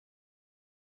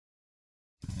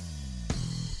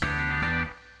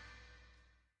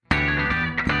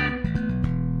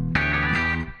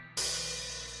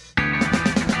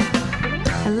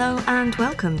Hello and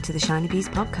welcome to the Shiny Bees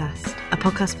podcast, a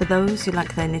podcast for those who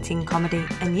like their knitting, comedy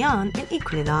and yarn in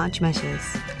equally large measures.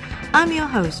 I'm your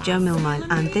host Jo Millmine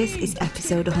and this is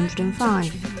episode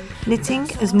 105, Knitting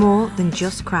as More Than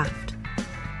Just Craft.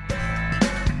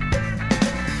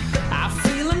 I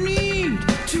feel a need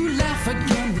to laugh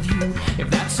again with you, if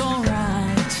that's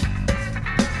alright.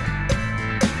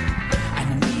 I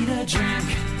need a drink,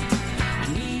 I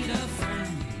need a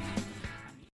friend.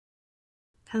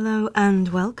 Hello and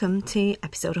welcome to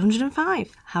episode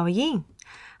 105. How are you?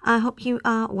 I hope you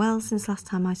are well since last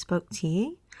time I spoke to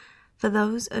you. For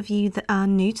those of you that are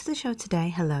new to the show today,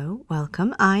 hello,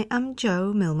 welcome. I am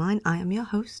Jo Millmine. I am your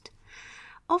host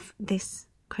of this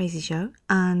crazy show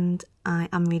and I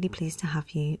am really pleased to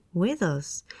have you with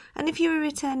us. And if you're a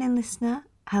returning listener,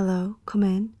 hello, come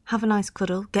in, have a nice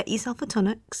cuddle, get yourself a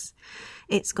Tunnocks.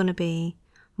 It's going to be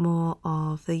more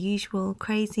of the usual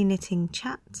crazy knitting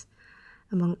chat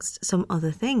amongst some other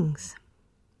things.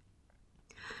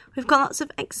 We've got lots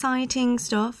of exciting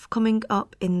stuff coming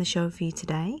up in the show for you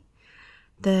today.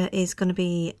 There is going to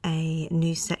be a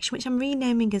new section which I'm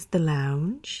renaming as The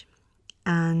Lounge,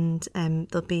 and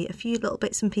there'll be a few little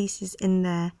bits and pieces in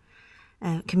there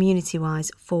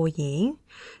community-wise for you.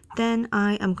 Then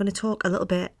I am going to talk a little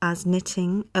bit about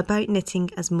knitting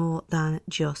as more than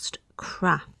just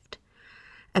craft.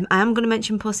 I am going to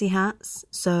mention pussy hats,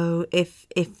 so if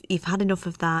you've had enough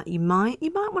of that, you might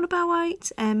want to bow out.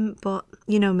 But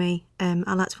you know me,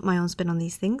 I like to put my own spin on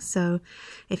these things. So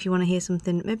if you want to hear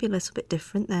something maybe a little bit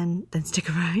different, then stick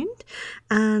around,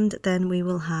 and then we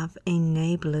will have a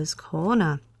Neighbour's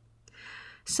Corner.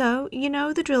 So you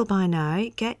know the drill by now.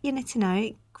 Get your knitting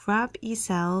out, grab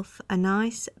yourself a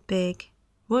nice big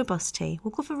rooibos tea.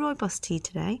 We'll go for rooibos tea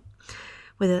today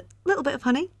with a little bit of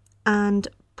honey, and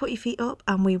put your feet up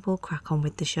and we will crack on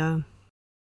with the show.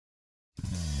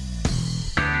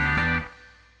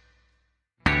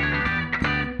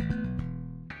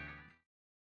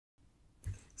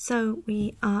 So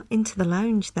we are into the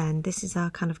lounge then. This is our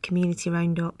kind of community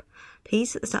roundup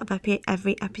piece at the start of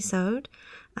every episode,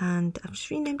 and I've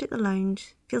just renamed it the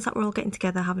lounge. Feels like we're all getting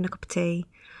together, having a cup of tea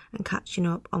and catching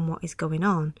up on what is going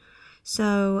on.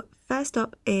 So first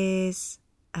up is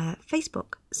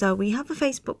Facebook. So we have a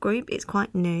Facebook group. It's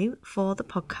quite new for the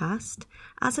podcast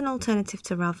as an alternative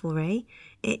to Ravelry.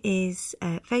 It is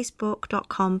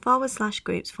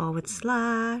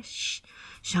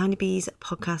facebook.com/groups/Shiny Bees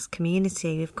podcast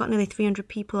community. We've got nearly 300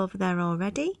 people over there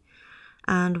already,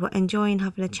 and we're enjoying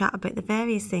having a chat about the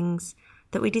various things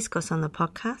that we discuss on the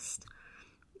podcast,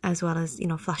 as well as,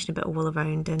 flashing a bit of wool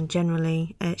around and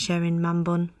generally sharing man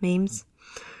bun memes,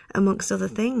 amongst other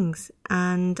things.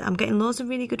 And I'm getting loads of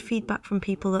really good feedback from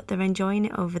people that they're enjoying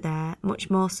it over there, much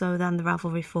more so than the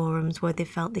Ravelry forums where they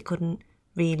felt they couldn't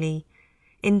really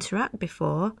interact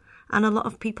before. And a lot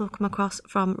of people have come across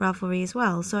from Ravelry as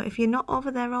well. So if you're not over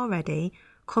there already,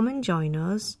 come and join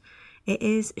us. It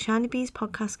is Shiny Bees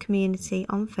Podcast Community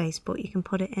on Facebook. You can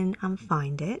put it in and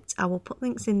find it. I will put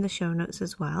links in the show notes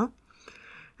as well,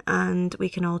 and we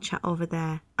can all chat over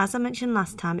there. As I mentioned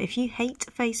last time, if you hate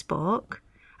Facebook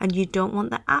and you don't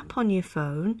want the app on your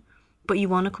phone, but you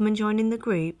want to come and join in the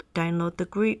group, download the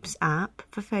Groups app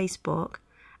for Facebook,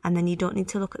 and then you don't need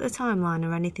to look at the timeline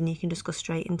or anything. You can just go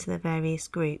straight into the various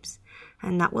groups,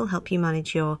 and that will help you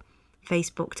manage your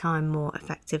Facebook time more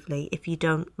effectively if you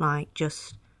don't like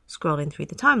just scrolling through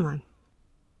the timeline.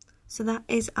 So that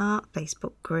is our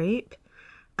Facebook group,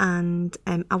 and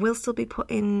I will still be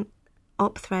putting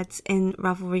up threads in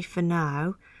Ravelry for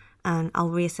now, and I'll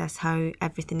reassess how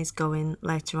everything is going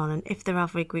later on. And if the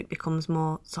Ravelry group becomes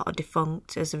more sort of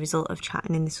defunct as a result of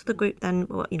chatting in this other group, then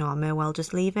I may well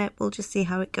just leave it. We'll just see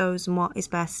how it goes and what is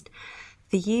best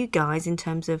for you guys in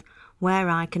terms of where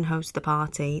I can host the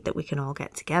party that we can all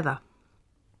get together.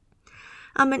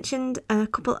 I mentioned a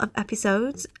couple of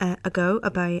episodes ago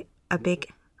about a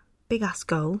big ass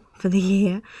goal for the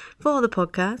year for the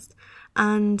podcast,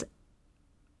 and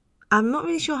I'm not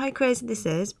really sure how crazy this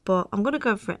is, but I'm going to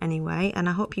go for it anyway, and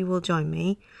I hope you will join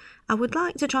me. I would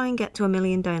like to try and get to 1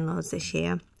 million downloads this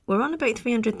year. We're on about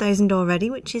 300,000 already,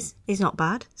 which is not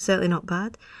bad, certainly not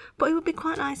bad, but it would be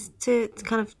quite nice to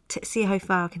kind of see how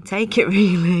far I can take it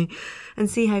really, and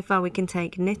see how far we can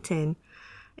take knitting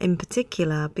in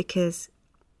particular, because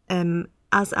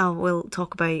as I will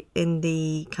talk about in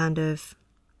the kind of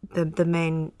the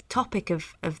main topic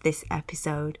of this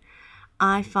episode,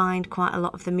 I find quite a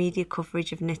lot of the media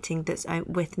coverage of knitting that's out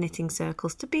with knitting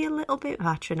circles to be a little bit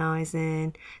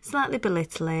patronising, slightly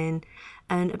belittling,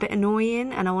 and a bit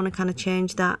annoying. And I want to kind of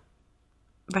change that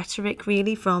rhetoric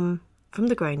really from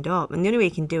the ground up. And the only way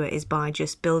you can do it is by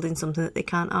just building something that they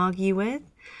can't argue with.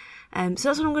 So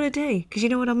that's what I'm going to do, because you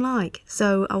know what I'm like.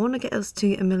 So I want to get us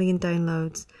to 1 million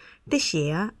downloads this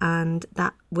year, and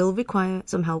that will require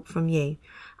some help from you.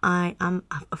 I am,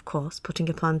 of course, putting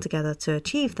a plan together to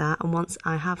achieve that, and once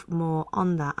I have more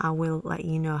on that, I will let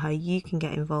you know how you can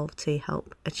get involved to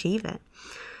help achieve it.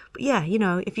 But yeah, you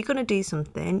know, if you're going to do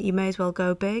something, you may as well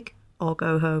go big or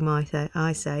go home,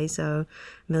 I say. So 1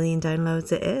 million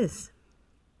downloads it is.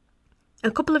 A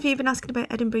couple of you have been asking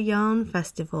about Edinburgh Yarn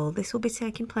Festival. This will be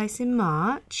taking place in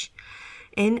March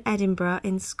in Edinburgh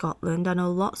in Scotland. I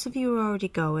know lots of you are already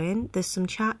going. There's some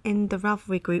chat in the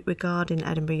Ravelry group regarding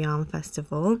Edinburgh Yarn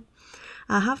Festival.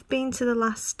 I have been to the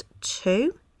last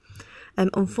two.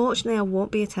 Unfortunately, I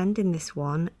won't be attending this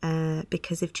one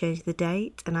because they've changed the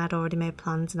date, and I'd already made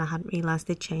plans and I hadn't realised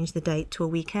they'd changed the date to a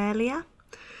week earlier.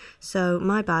 So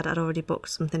my bad, I'd already booked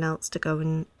something else to go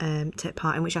and take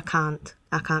part in, which I can't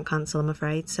cancel, I'm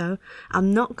afraid. So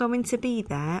I'm not going to be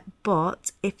there,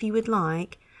 but if you would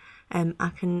like,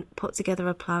 I can put together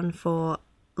a plan for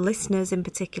listeners in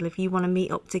particular, if you want to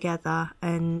meet up together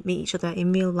and meet each other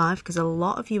in real life, because a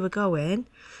lot of you are going,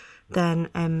 then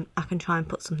I can try and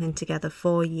put something together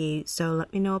for you. So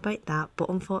let me know about that. But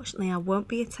unfortunately, I won't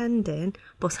be attending,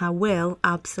 but I will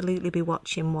absolutely be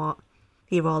watching what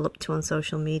you're all up to on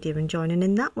social media and joining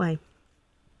in that way.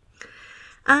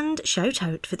 And shout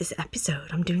out for this episode.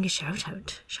 I'm doing a shout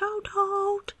out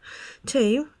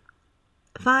to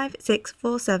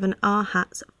 5647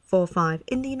 RHats45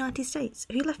 in the United States,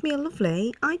 who left me a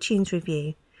lovely iTunes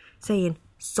review saying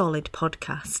solid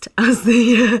podcast as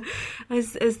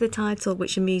the title,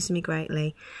 which amused me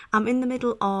greatly. I'm in the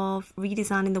middle of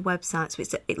redesigning the website,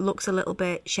 so it looks a little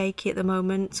bit shaky at the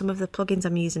moment. Some of the plugins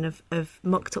I'm using have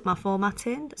mucked up my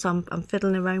formatting, so I'm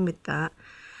fiddling around with that.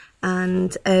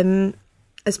 And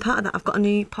as part of that, I've got a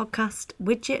new podcast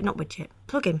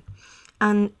plugin,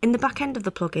 and in the back end of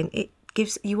the plugin, it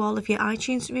gives you all of your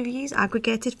iTunes reviews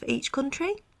aggregated for each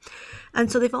country.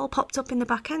 And so they've all popped up in the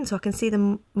back end, so I can see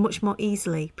them much more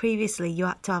easily. Previously, you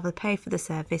had to either pay for the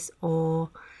service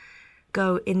or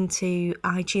go into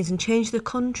iTunes and change the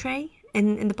country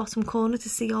in the bottom corner to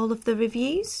see all of the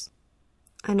reviews.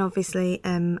 And obviously,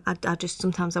 I just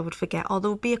sometimes I would forget, or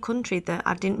there would be a country that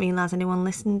I didn't realise anyone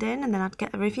listened in, and then I'd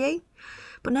get a review.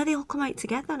 But now they all come out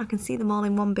together, and I can see them all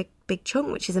in one big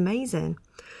chunk, which is amazing.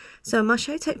 So my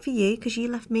shout out for you, because you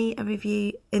left me a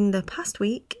review in the past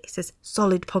week. It says,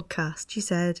 solid podcast. You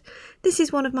said, this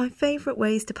is one of my favourite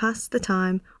ways to pass the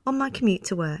time on my commute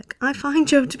to work. I find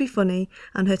Jo to be funny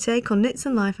and her take on knits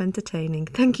and life entertaining.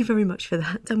 Thank you very much for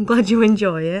that. I'm glad you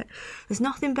enjoy it. There's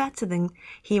nothing better than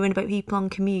hearing about people on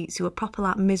commutes who are proper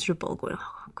like miserable, going,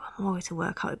 oh God, I'm always to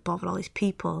work out, bother all these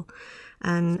people.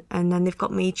 And then they've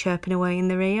got me chirping away in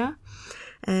their ear.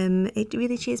 It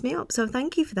really cheers me up, so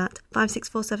thank you for that.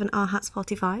 5647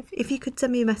 RHats45. If you could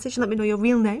send me a message and let me know your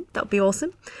real name, that would be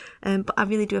awesome. But I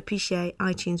really do appreciate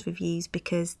iTunes reviews,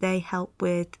 because they help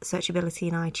with searchability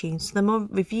in iTunes. So the more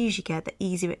reviews you get, the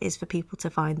easier it is for people to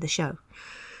find the show.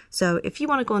 So if you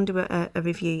want to go and do a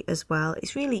review as well,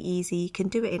 it's really easy. You can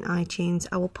do it in iTunes.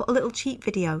 I will put a little cheat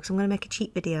video, because I'm going to make a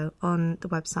cheat video on the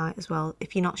website as well,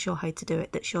 if you're not sure how to do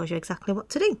it, that shows you exactly what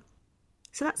to do.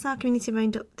 So that's our community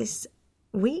roundup this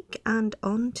week, and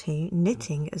on to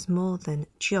knitting as more than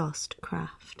just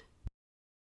craft.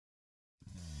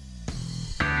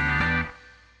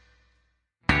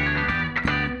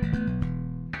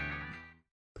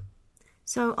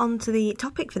 So on to the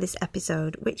topic for this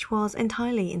episode, which was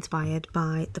entirely inspired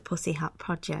by the Pussy Hat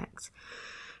Project.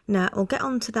 Now, I'll get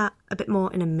on to that a bit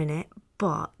more in a minute,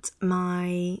 but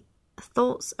my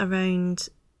thoughts around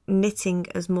knitting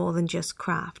as more than just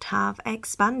craft have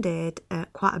expanded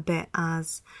quite a bit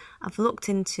as I've looked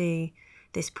into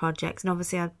this project. And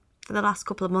obviously for the last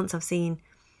couple of months I've seen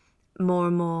more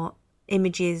and more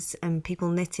images and people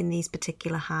knitting these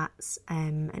particular hats,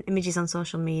 and images on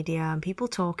social media and people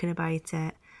talking about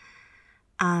it.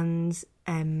 And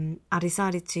I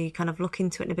decided to kind of look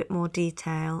into it in a bit more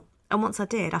detail. And once I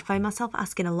did, I found myself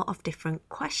asking a lot of different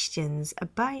questions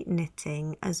about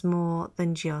knitting as more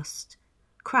than just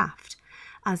craft,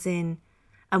 as in,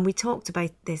 and we talked about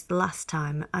this last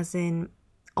time, as in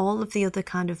all of the other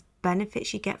kind of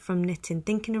benefits you get from knitting,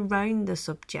 thinking around the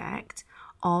subject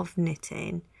of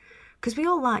knitting, because we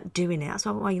all like doing it. That's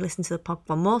why you listen to the podcast.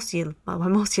 Well,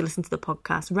 most of you listen to the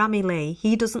podcast. Rami Lee,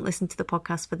 he doesn't listen to the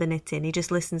podcast for the knitting, he just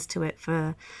listens to it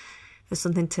for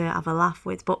something to have a laugh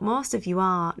with. But most of you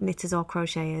are knitters or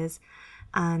crocheters,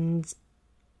 and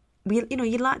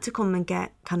you like to come and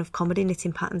get kind of comedy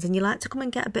knitting patterns, and you like to come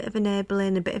and get a bit of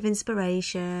enabling, a bit of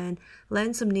inspiration,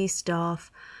 learn some new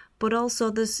stuff. But also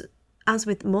as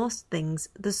with most things,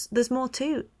 there's more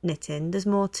to knitting. There's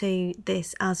more to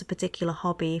this as a particular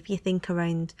hobby. If you think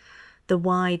around the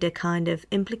wider kind of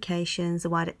implications, the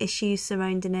wider issues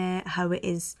surrounding it, how it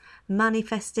is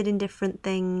manifested in different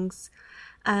things.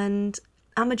 And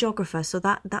I'm a geographer, so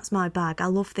that's my bag. I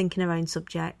love thinking around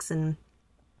subjects and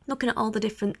looking at all the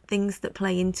different things that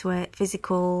play into it,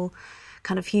 physical,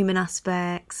 kind of human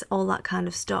aspects, all that kind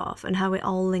of stuff, and how it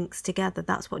all links together.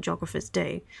 That's what geographers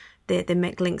do. They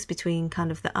make links between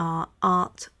kind of the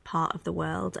art part of the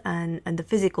world and the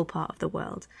physical part of the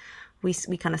world. We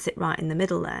kind of sit right in the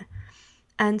middle there.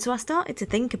 And so I started to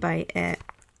think about it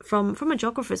from a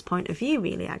geographer's point of view,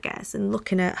 really, I guess, and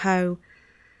looking at how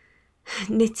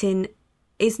knitting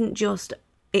isn't just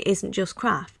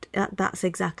craft. That's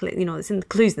exactly, it's in the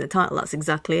clues in the title, that's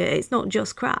exactly it. It's not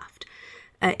just craft.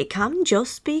 It can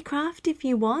just be craft if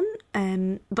you want,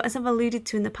 but as I've alluded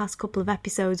to in the past couple of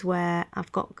episodes where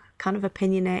I've got kind of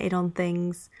opinionated on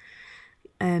things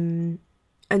and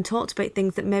talked about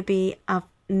things that maybe I've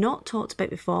not talked about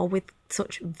before with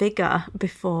such vigour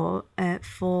before,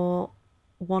 for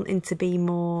wanting to be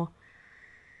more,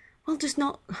 well, just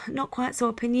not quite so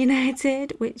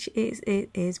opinionated, which it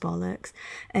is bollocks,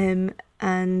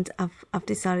 and I've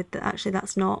decided that actually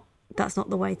that's not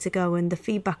the way to go. And the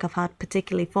feedback I've had,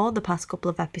 particularly for the past couple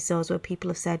of episodes, where people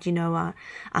have said, I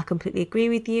completely agree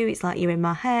with you, it's like you're in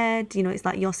my head, it's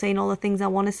like you're saying all the things I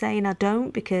want to say and I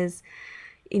don't, because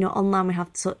online we have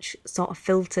such sort of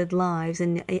filtered lives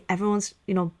and everyone's,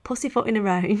 pussyfooting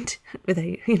around with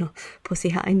a, pussy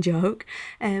hatting joke,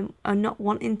 and not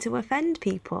wanting to offend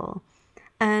people.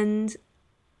 And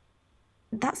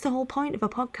that's the whole point of a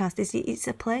podcast, is it's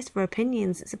a place for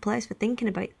opinions, it's a place for thinking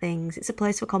about things, it's a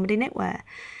place for comedy knitwear,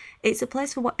 it's a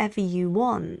place for whatever you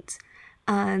want.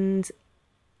 And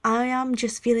I am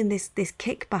just feeling this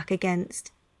kickback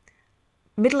against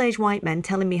middle-aged white men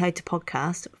telling me how to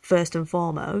podcast, first and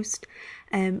foremost,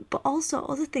 but also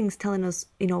other things telling us,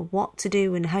 what to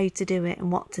do and how to do it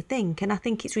and what to think. And I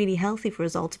think it's really healthy for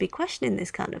us all to be questioning this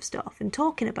kind of stuff and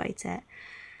talking about it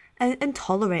and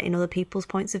tolerating other people's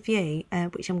points of view,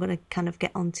 which I'm going to kind of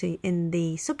get onto in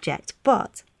the subject.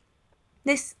 But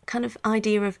this kind of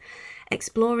idea of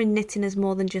exploring knitting as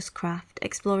more than just craft,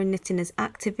 exploring knitting as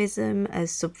activism,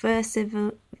 as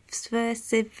subversivism,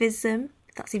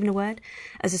 if that's even a word,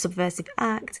 as a subversive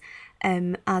act,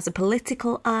 as a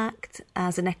political act,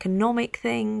 as an economic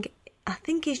thing, I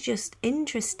think is just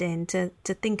interesting to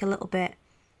think a little bit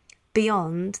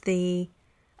beyond the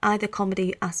either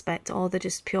comedy aspect or the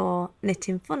just pure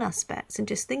knitting fun aspects, and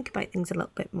just think about things a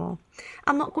little bit more.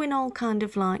 I'm not going all kind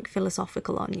of like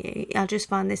philosophical on you. I just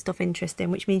find this stuff interesting,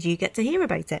 which means you get to hear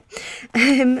about it.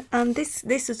 And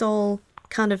this is all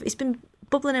kind of, it's been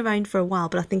bubbling around for a while,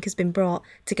 but I think has been brought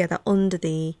together under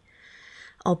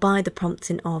by the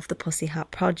prompting of the Pussy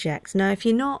Hat Project. Now, if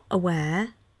you're not aware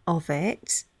of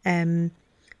it,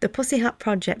 the Pussy Hat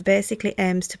Project basically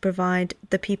aims to provide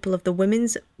the people of the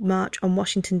Women's March on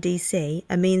Washington DC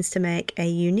a means to make a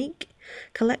unique,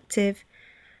 collective,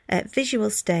 visual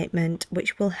statement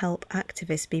which will help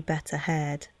activists be better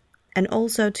heard, and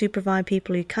also to provide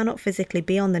people who cannot physically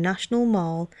be on the National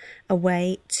Mall a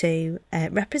way to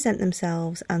represent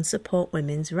themselves and support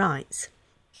women's rights.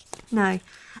 Now,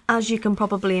 as you can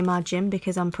probably imagine,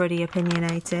 because I'm pretty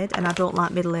opinionated and I don't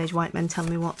like middle-aged white men telling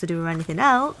me what to do or anything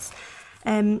else,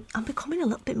 I'm becoming a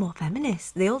little bit more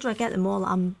feminist. The older I get, the more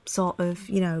I'm sort of,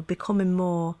 becoming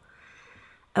more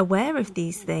aware of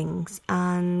these things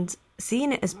and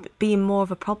seeing it as being more of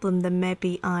a problem than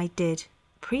maybe I did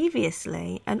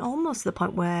previously, and almost to the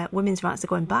point where women's rights are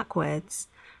going backwards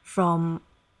from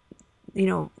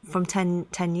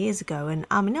 10 years ago. And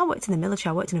I mean, I worked in the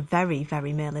military, I worked in a very,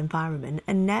 very male environment,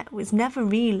 and it was never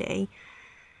really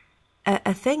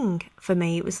a thing for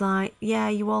me. It was like, yeah,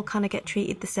 you all kind of get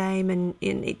treated the same, and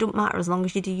it don't matter as long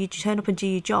as you turn up and do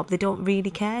your job. They don't really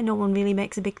care. No one really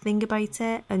makes a big thing about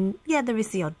it. And yeah, there is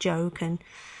the odd joke and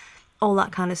all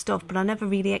that kind of stuff, but I never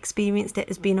really experienced it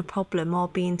as being a problem or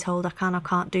being told I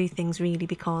can't do things really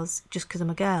because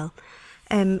I'm a girl.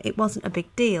 It wasn't a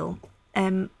big deal.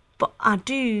 But I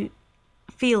do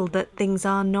feel that things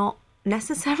are not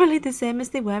necessarily the same as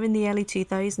they were in the early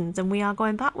 2000s, and we are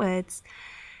going backwards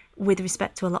with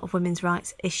respect to a lot of women's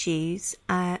rights issues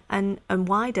and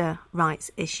wider rights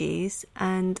issues.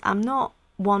 And I'm not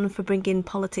one for bringing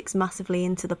politics massively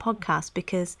into the podcast,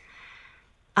 because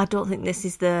I don't think this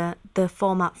is the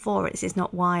format for it. This is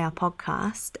not why I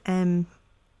podcast.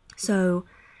 So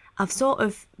I've sort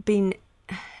of been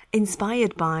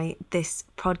inspired by this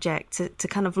project to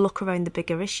kind of look around the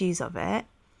bigger issues of it,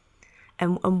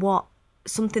 and what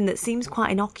something that seems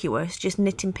quite innocuous, just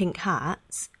knitting pink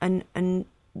hats, and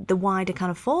the wider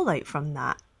kind of fallout from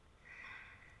that.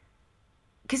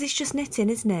 Because it's just knitting,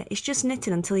 isn't it? It's just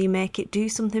knitting until you make it do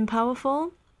something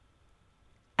powerful.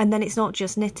 And then it's not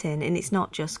just knitting and it's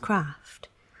not just craft.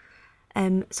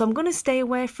 So I'm going to stay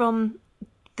away from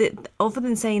other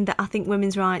than saying that I think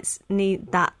women's rights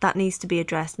that needs to be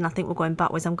addressed, and I think we're going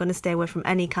backwards. I'm going to stay away from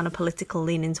any kind of political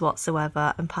leanings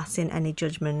whatsoever and passing any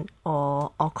judgment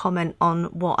or comment on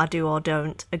what I do or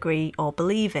don't agree or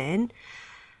believe in.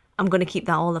 I'm going to keep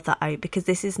all of that out, because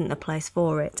this isn't the place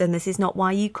for it, and this is not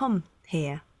why you come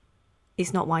here.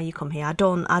 It's not why you come here.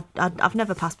 I've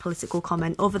never passed political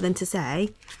comment other than to say,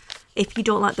 if you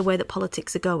don't like the way that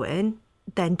politics are going,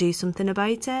 then do something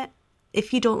about it.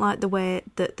 If you don't like the way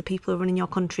that the people who are running your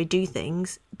country do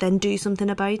things, then do something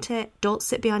about it. Don't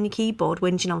sit behind your keyboard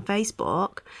whinging on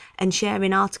Facebook and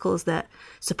sharing articles that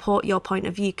support your point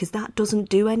of view, because that doesn't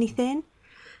do anything.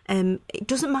 It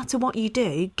doesn't matter what you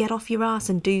do, get off your arse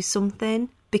and do something,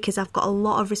 because I've got a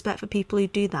lot of respect for people who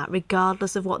do that,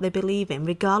 regardless of what they believe in.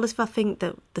 Regardless if I think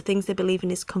that the things they believe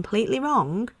in is completely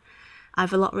wrong, I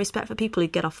have a lot of respect for people who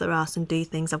get off their arse and do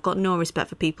things. I've got no respect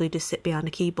for people who just sit behind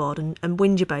a keyboard and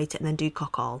whinge about it and then do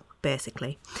cock all,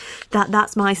 basically.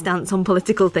 That's my stance on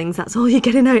political things. That's all you're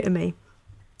getting out of me.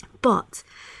 But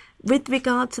with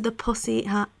regard to the Pussy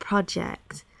Hat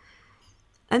Project,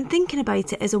 and thinking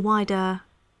about it as a wider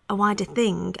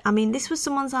thing, I mean, this was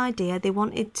someone's idea. They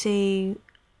wanted to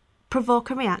provoke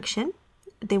a reaction.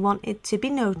 They wanted to be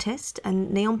noticed,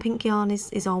 and neon pink yarn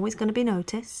is always going to be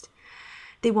noticed.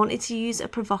 They wanted to use a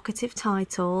provocative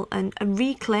title and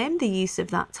reclaim the use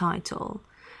of that title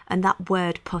and that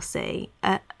word pussy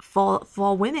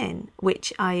for women,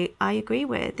 which I agree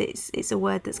with. It's a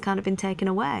word that's kind of been taken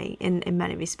away in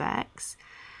many respects,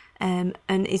 and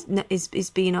is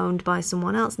being owned by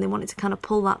someone else. And they wanted to kind of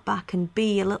pull that back and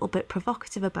be a little bit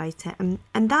provocative about it. And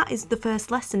that is the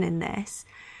first lesson in this.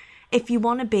 If you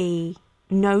want to be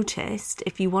noticed,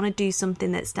 if you want to do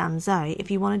something that stands out, if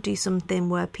you want to do something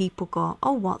where people go,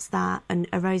 oh, what's that, and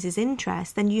arouses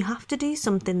interest, then you have to do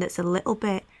something that's a little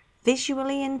bit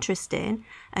visually interesting,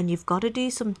 and you've got to do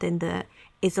something that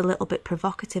is a little bit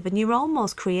provocative, and you're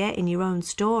almost creating your own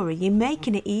story. You're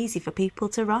making it easy for people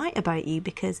to write about you,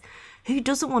 because who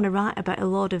doesn't want to write about a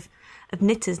load of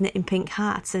knitters knitting pink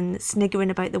hats and sniggering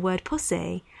about the word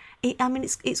pussy?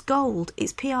 It's gold.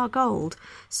 It's PR gold.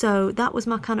 So that was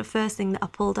my kind of first thing that I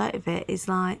pulled out of it, is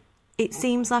like, it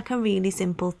seems like a really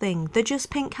simple thing. They're just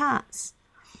pink hats.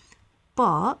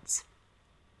 But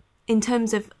in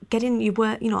terms of getting your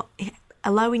work,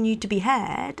 allowing you to be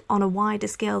heard on a wider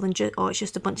scale than just, it's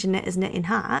just a bunch of knitters knitting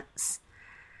hats,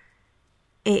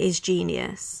 it is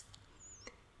genius.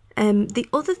 The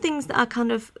other things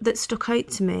that stuck out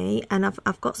to me, and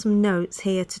I've got some notes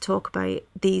here to talk about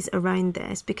these around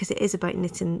this, because it is about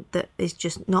knitting that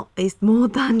is more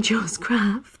than just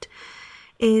craft,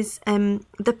 is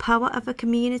the power of a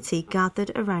community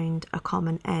gathered around a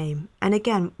common aim. And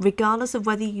again, regardless of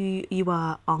whether you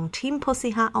are on Team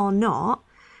Pussy Hat or not,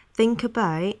 think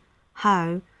about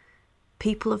how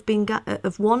people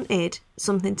have wanted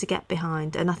something to get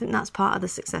behind, and I think that's part of the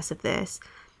success of this.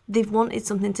 They've wanted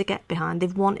something to get behind.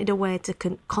 They've wanted a way to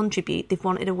contribute. They've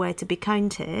wanted a way to be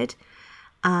counted.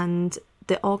 And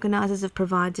the organisers have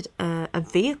provided a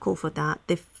vehicle for that.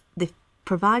 They've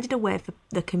provided a way for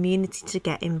the community to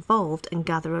get involved and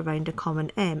gather around a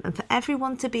common aim, and for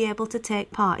everyone to be able to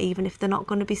take part, even if they're not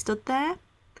going to be stood there.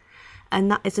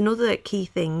 And that is another key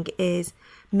thing, is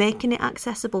making it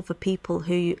accessible for people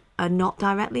who are not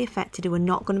directly affected, who are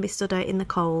not going to be stood out in the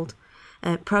cold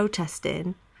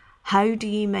protesting. How do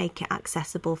you make it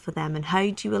accessible for them, and how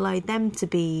do you allow them to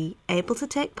be able to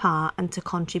take part and to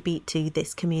contribute to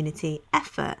this community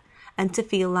effort, and to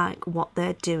feel like what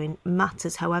they're doing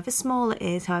matters, however small it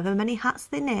is, however many hats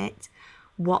they knit,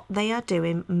 what they are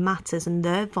doing matters and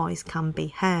their voice can be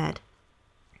heard.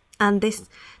 And this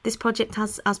project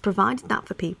has provided that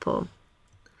for people.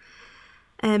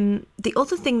 The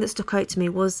other thing that stuck out to me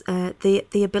was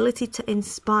the ability to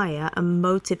inspire and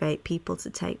motivate people to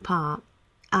take part.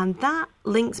 And that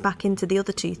links back into the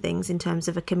other two things in terms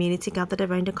of a community gathered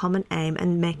around a common aim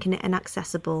and making it an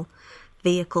accessible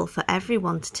vehicle for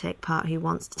everyone to take part who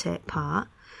wants to take part.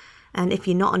 And if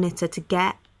you're not a knitter, to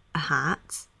get a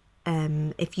hat,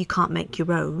 if you can't make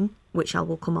your own, which I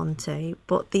will come on to,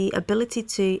 but the ability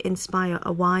to inspire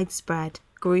a widespread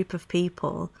group of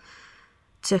people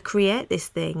to create this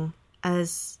thing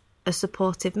as a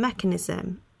supportive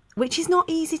mechanism, which is not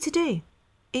easy to do.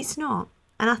 It's not.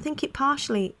 And I think it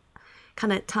partially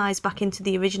kind of ties back into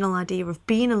the original idea of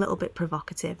being a little bit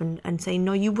provocative and saying,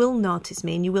 no, you will notice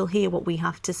me and you will hear what we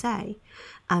have to say.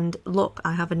 And look,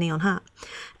 I have a neon hat.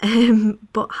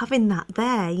 But having that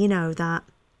there, you know, that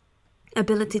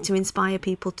ability to inspire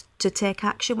people to take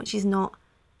action, which is not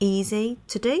easy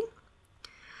to do.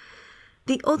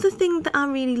 The other thing that I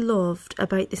really loved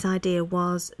about this idea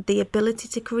was the ability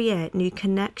to create new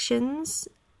connections.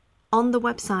 On the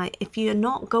website, if you're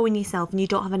not going yourself and you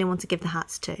don't have anyone to give the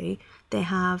hats to, they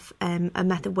have a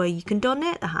method where you can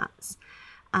donate the hats,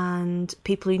 and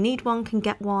people who need one can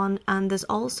get one. And there's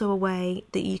also a way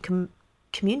that you can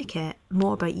communicate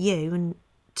more about you and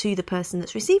to the person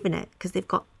that's receiving it, because they've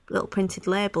got little printed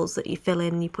labels that you fill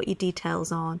in and you put your details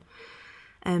on,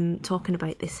 talking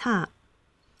about this hat.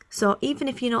 So even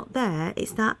if you're not there,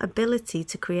 it's that ability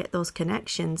to create those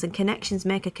connections, and connections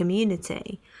make a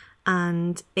community.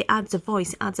 And it adds a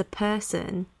voice, it adds a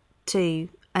person to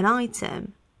an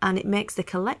item, and it makes the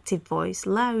collective voice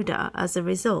louder as a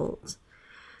result.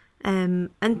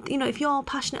 And, you know, if you're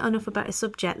passionate enough about a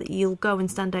subject that you'll go and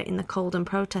stand out in the cold and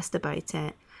protest about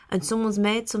it, and someone's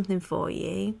made something for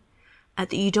you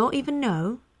that you don't even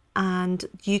know, and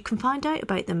you can find out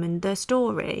about them and their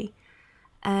story,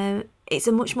 it's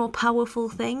a much more powerful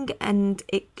thing, and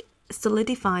it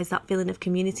solidifies that feeling of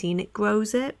community, and it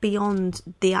grows it beyond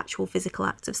the actual physical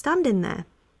act of standing there.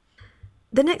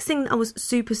 The next thing that I was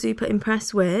super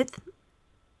impressed with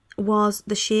was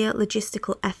the sheer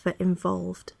logistical effort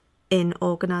involved in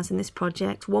organising this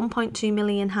project. 1.2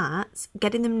 million hats,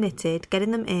 getting them knitted,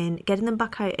 getting them in, getting them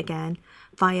back out again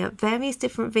via various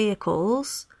different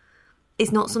vehicles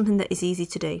is not something that is easy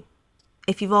to do.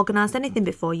 If you've organised anything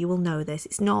before, you will know this.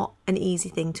 It's not an easy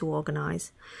thing to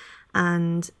organise.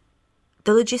 And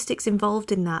the logistics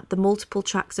involved in that, the multiple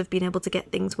tracks of being able to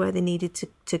get things where they needed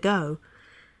to go,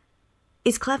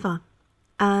 is clever.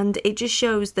 And it just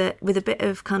shows that with a bit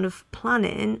of kind of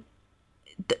planning,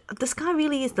 the sky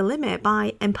really is the limit.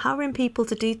 By empowering people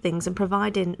to do things and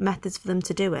providing methods for them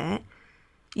to do it,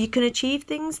 you can achieve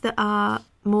things that are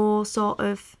more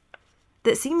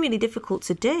that seem really difficult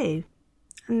to do.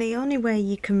 And the only way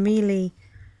you can really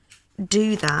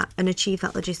do that and achieve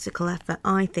that logistical effort,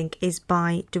 I think, is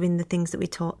by doing the things that we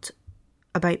talked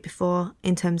about before,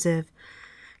 in terms of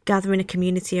gathering a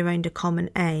community around a common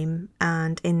aim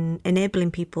and in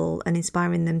enabling people and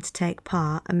inspiring them to take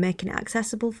part and making it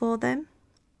accessible for them.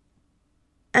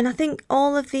 And I think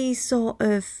all of these sort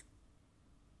of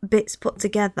bits put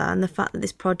together, and the fact that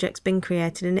this project's been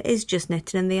created and it is just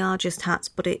knitting and they are just hats,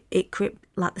 but it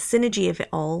like the synergy of it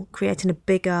all, creating a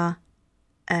bigger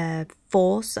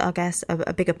force, I guess,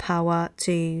 a bigger power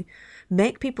to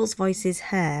make people's voices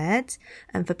heard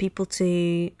and for people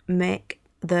to make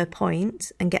their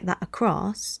point and get that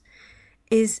across,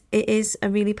 is a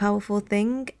really powerful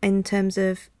thing in terms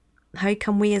of how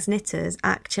can we as knitters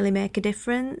actually make a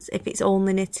difference. If it's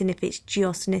only knitting, if it's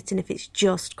just knitting, if it's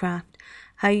just craft,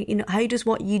 how does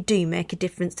what you do make a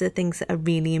difference to the things that are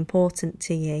really important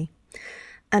to you?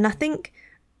 And I think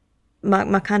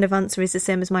my kind of answer is the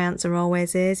same as my answer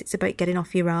always is. It's about getting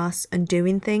off your arse and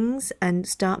doing things and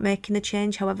start making the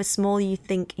change, however small you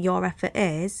think your effort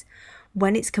is.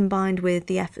 When it's combined with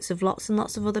the efforts of lots and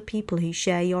lots of other people who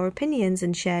share your opinions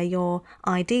and share your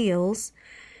ideals,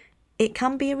 it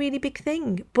can be a really big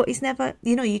thing. But it's never,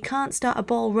 you can't start a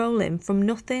ball rolling from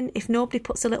nothing. If nobody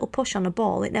puts a little push on a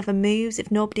ball, it never moves. If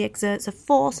nobody exerts a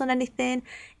force on anything,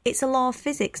 it's a law of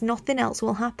physics. Nothing else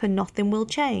will happen. Nothing will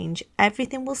change.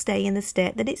 Everything will stay in the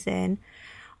state that it's in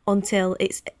until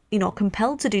it's,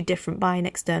 compelled to do different by an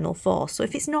external force. So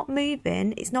if it's not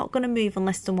moving, it's not going to move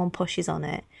unless someone pushes on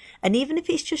it. And even if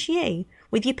it's just you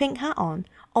with your pink hat on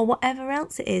or whatever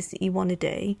else it is that you want to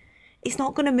do, it's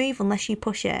not going to move unless you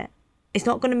push it. It's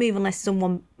not going to move unless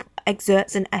someone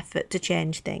exerts an effort to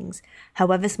change things,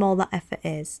 however small that effort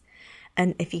is.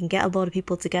 And if you can get a lot of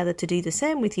people together to do the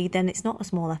same with you, then it's not a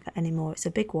small effort anymore, it's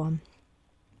a big one.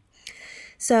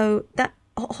 So that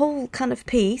whole kind of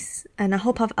piece, and I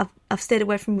hope I've stayed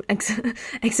away from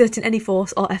exerting any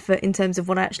force or effort in terms of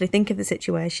what I actually think of the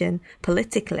situation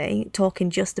politically, talking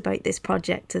just about this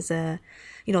project as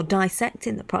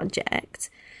dissecting the project,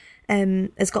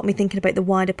 has got me thinking about the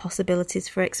wider possibilities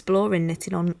for exploring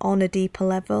knitting on a deeper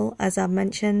level, as I've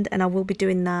mentioned, and I will be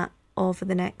doing that over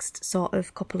the next sort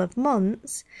of couple of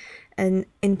months, and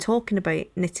in talking about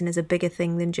knitting as a bigger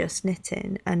thing than just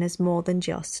knitting and as more than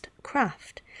just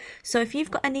craft. So if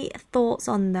you've got any thoughts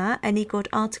on that, any good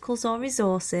articles or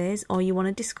resources, or you want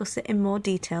to discuss it in more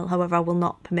detail, however, I will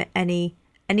not permit any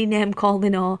name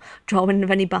calling or drawing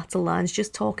of any battle lines,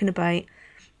 just talking about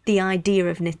the idea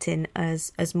of knitting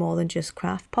as more than just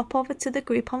craft, pop over to the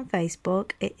group on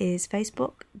Facebook. It is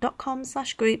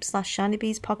facebook.com/group/Shiny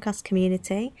Bees Podcast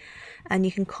Community, and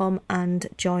you can come and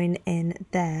join in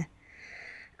there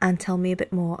and tell me a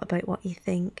bit more about what you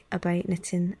think about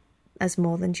knitting as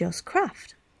more than just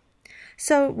craft.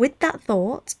 So with that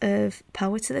thought of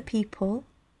power to the people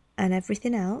and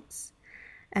everything else,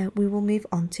 we will move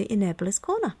on to Enabler's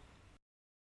Corner.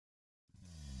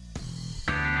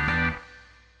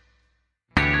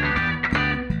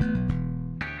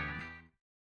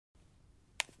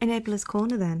 Enabler's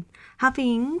Corner then.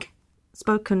 Having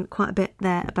spoken quite a bit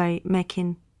there about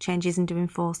making changes and doing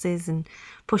forces and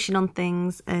pushing on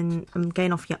things and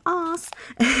getting off your arse,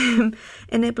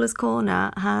 Enabler's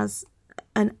Corner has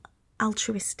an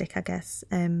altruistic, I guess,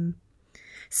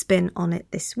 spin on it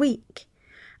this week.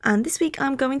 And this week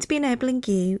I'm going to be enabling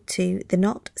you to the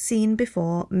Not Seen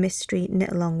Before Mystery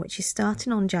Knit Along, which is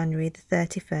starting on January the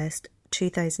 31st,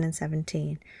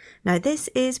 2017. Now this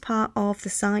is part of the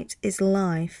Site is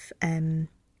Life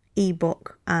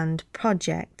ebook and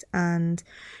project, and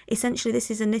essentially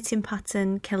this is a knitting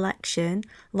pattern collection.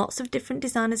 Lots of different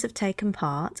designers have taken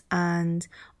part, and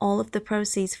all of the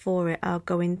proceeds for it are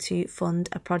going to fund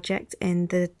a project in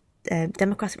the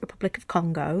Democratic Republic of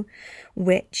Congo,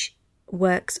 which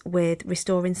works with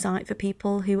restoring sight for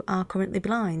people who are currently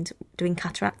blind, doing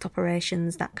cataract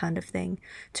operations, that kind of thing,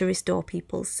 to restore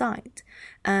people's sight.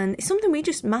 And it's something we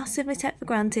just massively take for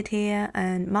granted here.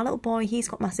 And my little boy, he's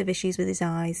got massive issues with his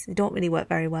eyes. They don't really work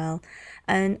very well.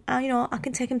 And, I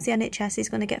can take him to the NHS, he's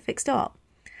going to get fixed up.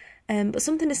 But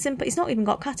something as simple, he's not even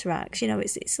got cataracts,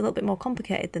 it's a little bit more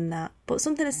complicated than that. But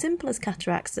something as simple as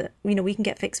cataracts that, we can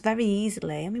get fixed very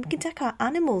easily. I mean, we can take our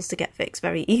animals to get fixed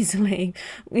very easily,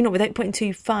 without putting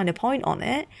too fine a point on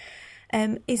it,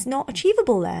 is not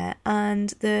achievable there.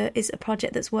 And there is a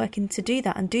project that's working to do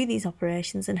that and do these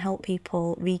operations and help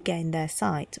people regain their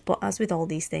sight. But as with all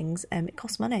these things, it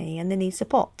costs money and they need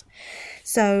support.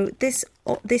 So this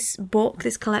book,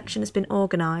 this collection has been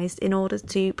organised in order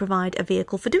to provide a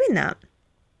vehicle for doing that,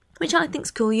 which I think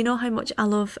is cool. You know how much I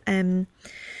love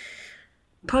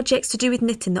projects to do with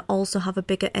knitting that also have a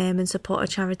bigger aim and support a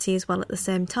charity as well at the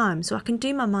same time. So I can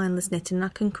do my mindless knitting and I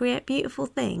can create beautiful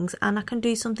things and I can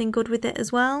do something good with it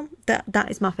as well.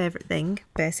 That is my favourite thing,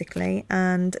 basically.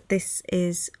 And this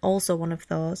is also one of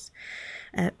those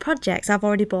projects. I've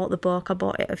already bought the book. I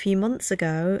bought it a few months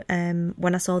ago.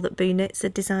 When I saw that Boo Knits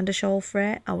had designed a shawl for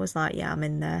it, I was like, yeah, I'm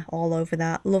in there, all over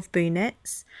that. Love Boo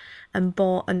Knits. And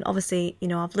obviously,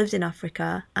 I've lived in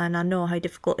Africa and I know how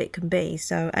difficult it can be.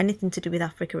 So anything to do with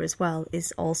Africa as well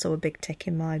is also a big tick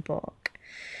in my book.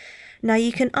 Now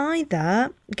you can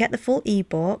either get the full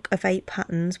ebook of 8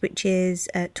 patterns, which is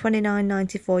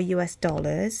 $29.94 US,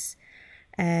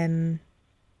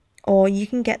 or you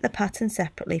can get the pattern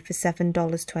separately for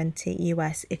 $7.20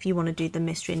 US if you want to do the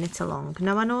mystery knit along.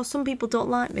 Now I know some people don't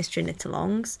like mystery knit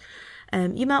alongs.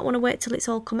 You might want to wait till it's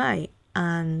all come out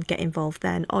and get involved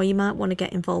then, or you might want to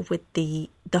get involved with the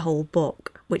whole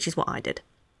book, which is what I did.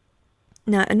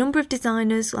 Now a number of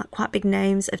designers, like quite big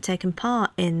names, have taken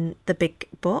part in the big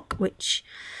book, which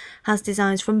has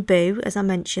designs from Boo. As I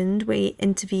mentioned, we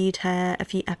interviewed her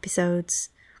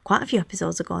quite a few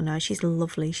episodes ago now. She's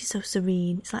lovely, she's so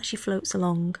serene, it's like she floats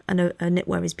along, and her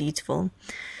knitwear is beautiful.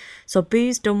 So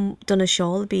Boo's done a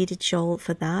shawl, a beaded shawl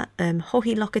for that.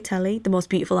 Jorge Locatelli, the most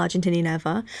beautiful Argentinian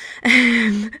ever.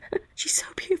 She's so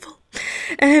beautiful.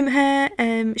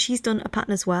 She's done a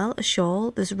pattern as well, a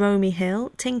shawl. There's Romy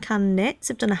Hill, Tin Can Knits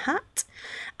have done a hat.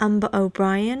 Amber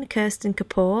O'Brien, Kirsten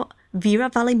Kapoor, Vera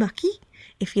Valimaki.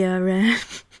 If you're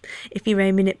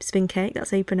Amy Nipspin Cake,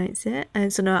 that's how you pronounce it.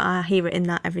 So no, I hear it in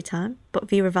that every time. But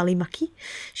Vera Valimaki,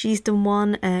 she's done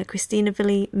one. Christina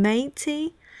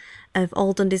Villi-Maiti have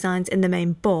all done designs in the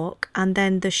main book. And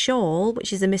then the shawl,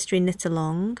 which is a mystery knit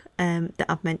along that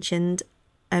I've mentioned,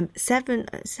 7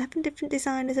 different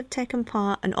designers have taken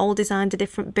part and all designed a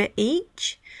different bit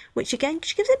each, which again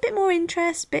gives it a bit more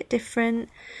interest, a bit different.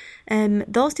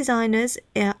 Those designers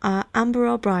are Amber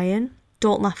O'Brien,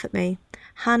 don't laugh at me,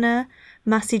 Hannah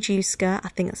Masijuska, I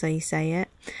think that's how you say it,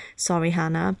 sorry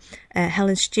Hannah,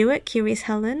 Helen Stewart, Curious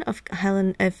Helen of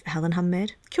Helen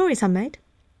Handmade, Curious Handmade,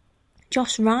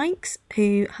 Josh Rikes,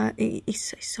 who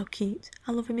he's so cute.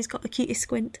 I love him. He's got the cutest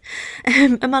squint.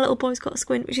 And my little boy's got a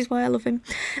squint, which is why I love him.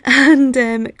 And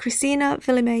Christina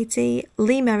Villimati,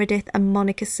 Lee Meredith and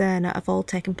Monica Cerna have all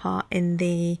taken part in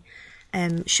the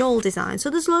shawl design. So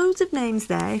there's loads of names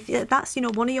there. If that's,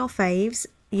 one of your faves,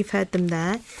 you've heard them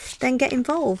there, then get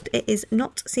involved. It is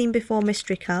Not Seen Before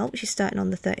Mystery Cal, which is starting on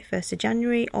the 31st of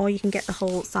January, or you can get the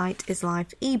whole Site is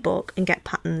Life ebook and get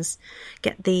patterns.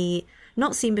 Get the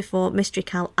Not Seen Before, Mystery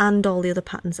Cal, and all the other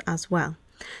patterns as well.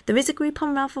 There is a group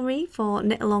on Ravelry for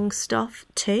knit along stuff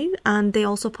too, and they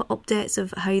also put updates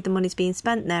of how the money's being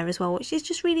spent there as well, which is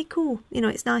just really cool. You know,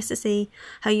 it's nice to see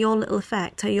how your little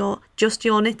effect, how your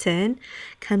knitting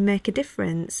can make a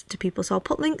difference to people. So I'll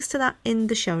put links to that in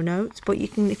the show notes, but you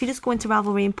can, if you just go into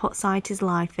Ravelry and put Sight is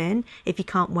Life in, if you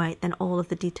can't wait, then all of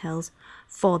the details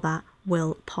for that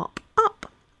will pop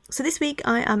up. So this week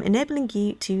I am enabling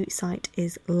you to Sight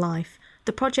is Life,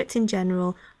 the project in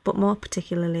general, but more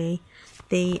particularly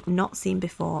the Not Seen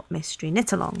Before mystery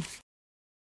knit along.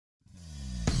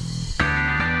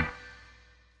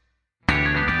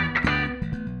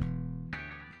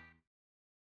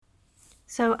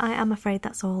 So I am afraid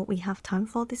that's all we have time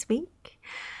for this week.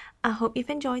 I hope you've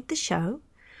enjoyed the show,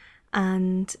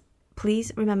 and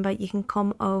please remember you can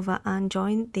come over and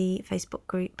join the Facebook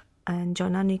group and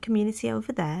join our new community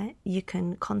over there. You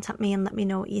can contact me and let me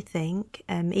know what you think.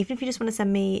 Even if you just want to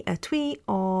send me a tweet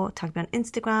or tag me on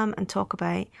Instagram and talk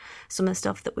about some of the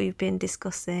stuff that we've been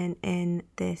discussing in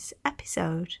this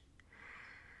episode.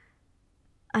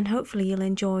 And hopefully you'll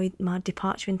enjoy my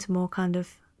departure into more kind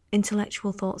of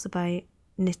intellectual thoughts about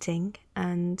knitting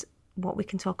and what we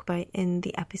can talk about in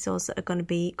the episodes that are going to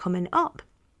be coming up.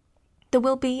 There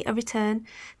will be a return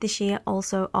this year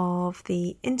also of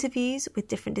the interviews with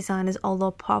different designers,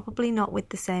 although probably not with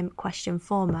the same question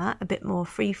format, a bit more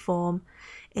free-form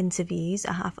interviews.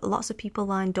 I have lots of people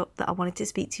lined up that I wanted to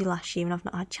speak to last year and I've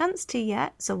not had a chance to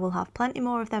yet, so we'll have plenty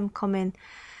more of them coming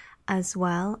as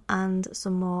well, and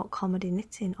some more comedy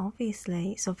knitting,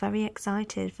 obviously. So very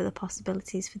excited for the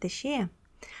possibilities for this year.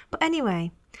 But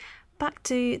anyway, back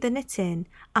to the knitting.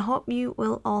 I hope you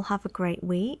will all have a great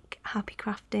week. Happy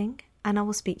crafting. And I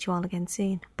will speak to you all again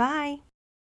soon. Bye!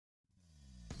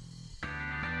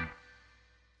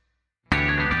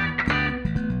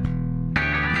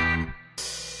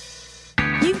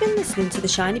 You've been listening to the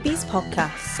Shiny Bees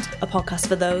podcast, a podcast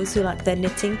for those who like their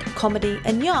knitting, comedy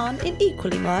and yarn in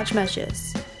equally large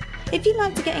measures. If you'd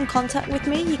like to get in contact with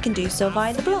me, you can do so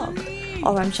via the blog,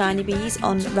 or on Shiny Bees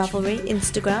on Ravelry,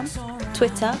 Instagram,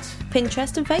 Twitter,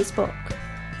 Pinterest and Facebook.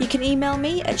 You can email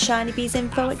me at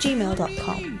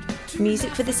shinybeesinfo@gmail.com.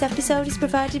 Music for this episode is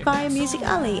provided by Music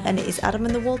Alley, and it is Adam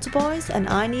and the Walter Boys and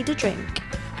I Need a Drink.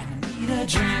 I need a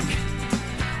drink.